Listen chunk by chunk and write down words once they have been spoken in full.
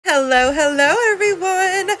Hello, hello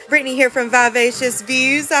everyone! Brittany here from Vivacious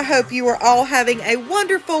Views. I hope you are all having a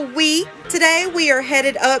wonderful week. Today we are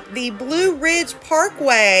headed up the Blue Ridge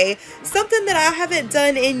Parkway, something that I haven't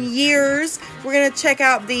done in years. We're going to check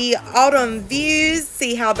out the autumn views,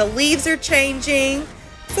 see how the leaves are changing.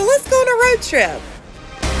 So let's go on a road trip.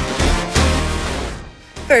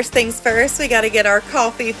 First things first, we got to get our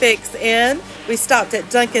coffee fix in. We stopped at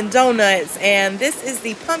Dunkin' Donuts, and this is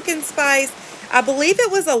the pumpkin spice. I believe it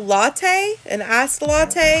was a latte, an iced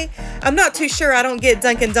latte. I'm not too sure. I don't get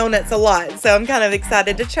Dunkin' Donuts a lot, so I'm kind of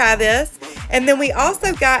excited to try this. And then we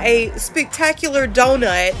also got a spectacular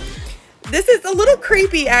donut. This is a little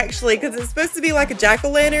creepy, actually, because it's supposed to be like a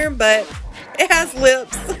jack-o'-lantern, but it has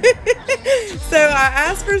lips. So I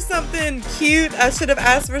asked for something cute. I should have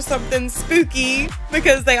asked for something spooky,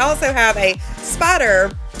 because they also have a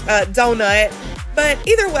spider donut. But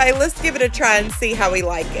either way, let's give it a try and see how we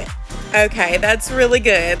like it. Okay, that's really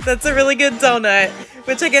good. That's a really good donut,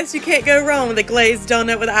 which I guess you can't go wrong with a glazed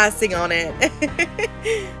donut with icing on it.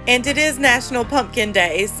 And it is National Pumpkin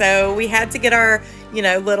Day, so we had to get our,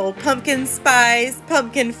 little pumpkin spice,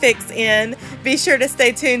 pumpkin fix in. Be sure to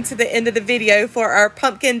stay tuned to the end of the video for our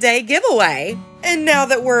Pumpkin Day giveaway. And now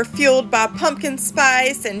that we're fueled by pumpkin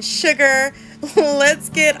spice and sugar, let's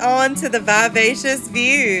get on to the Vivacious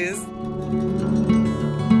Views.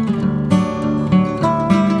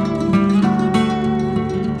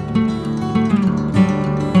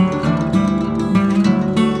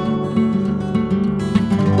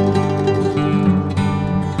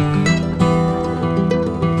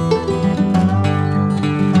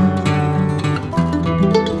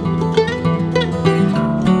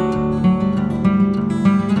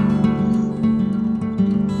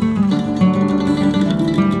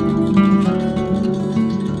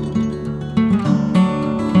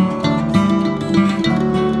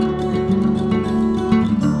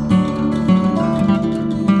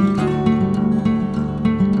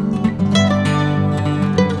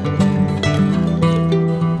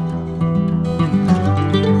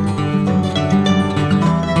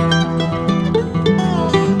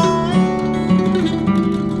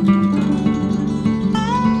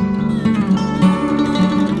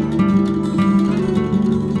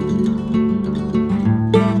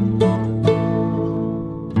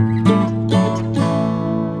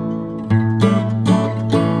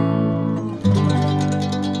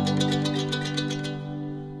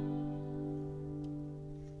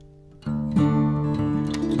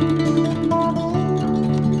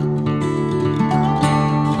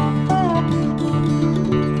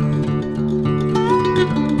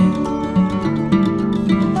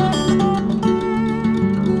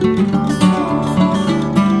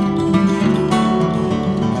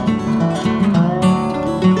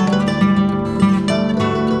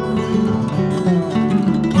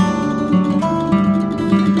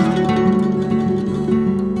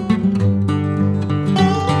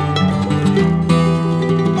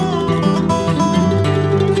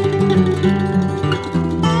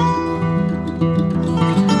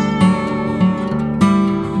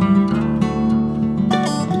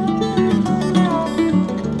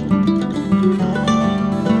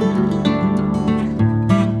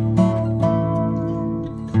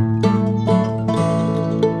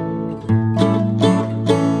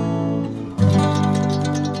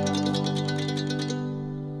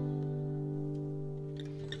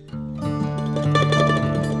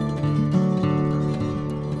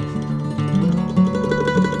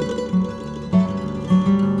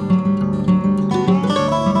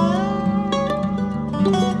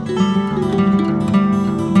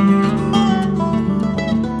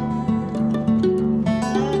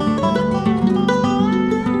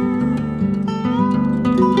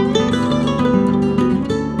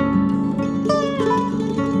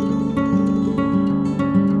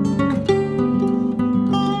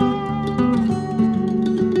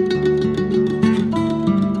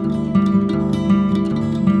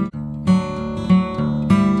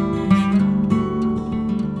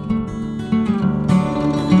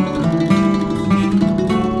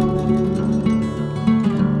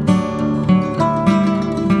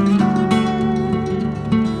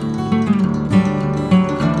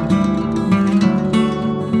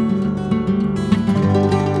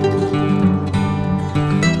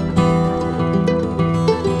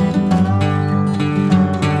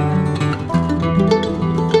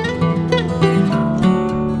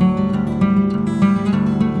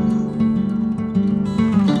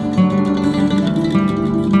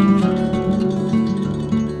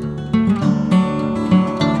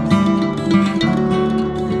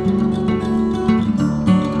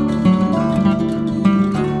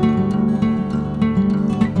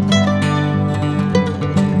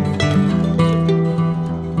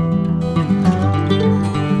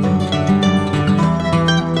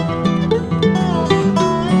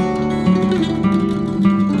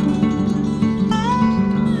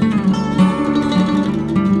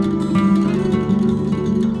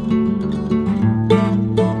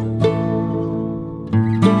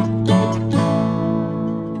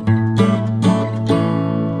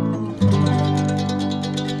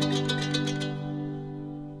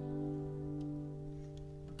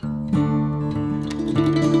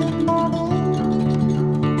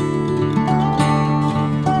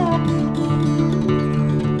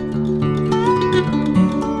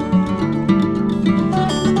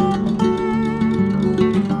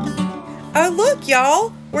 Oh look,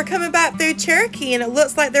 y'all, we're coming back through Cherokee and it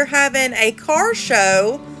looks like they're having a car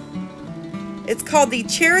show. It's called the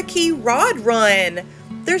Cherokee Rod Run.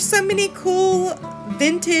 There's so many cool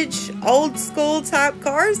vintage old school type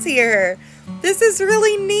cars here. This is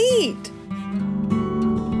really neat.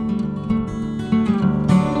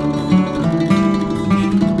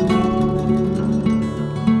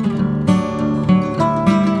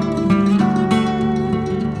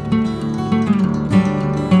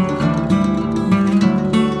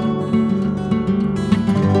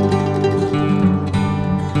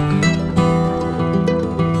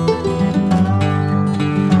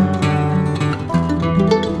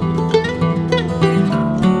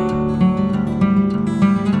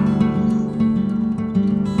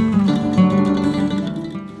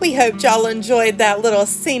 We hope y'all enjoyed that little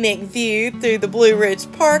scenic view through the Blue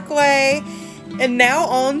Ridge Parkway. And now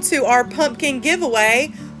on to our pumpkin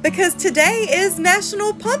giveaway, because today is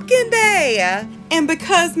National Pumpkin Day. And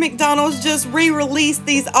because McDonald's just re-released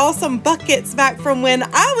these awesome buckets back from when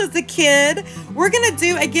I was a kid, we're gonna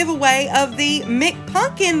do a giveaway of the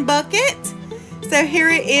McPunk'n bucket. So here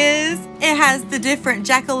it is. It has the different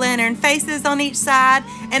jack-o'-lantern faces on each side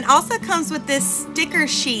and also comes with this sticker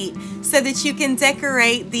sheet so that you can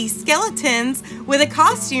decorate the skeletons with a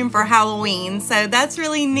costume for Halloween. So that's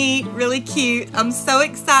really neat, really cute. I'm so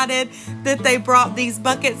excited that they brought these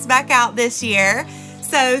buckets back out this year.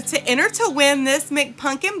 So to enter to win this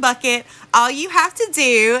McPunk'n bucket, all you have to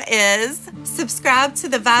do is subscribe to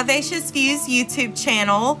the Vivacious Views YouTube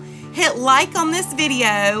channel, hit like on this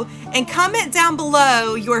video, and comment down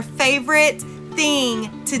below your favorite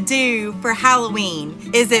thing to do for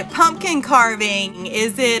Halloween. Is it pumpkin carving?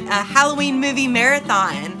 Is it a Halloween movie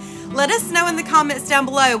marathon? Let us know in the comments down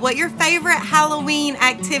below what your favorite Halloween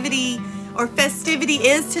activity or festivity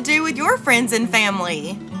is to do with your friends and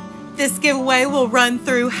family. This giveaway will run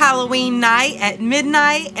through Halloween night at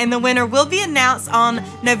midnight, and the winner will be announced on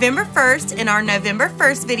November 1st in our November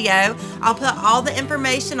 1st video. I'll put all the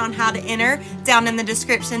information on how to enter down in the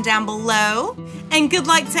description down below. And good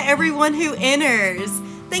luck to everyone who enters.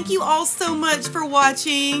 Thank you all so much for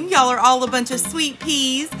watching. Y'all are all a bunch of sweet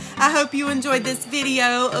peas. I hope you enjoyed this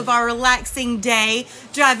video of our relaxing day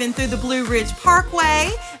driving through the Blue Ridge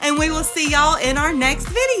Parkway, and we will see y'all in our next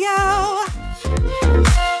video.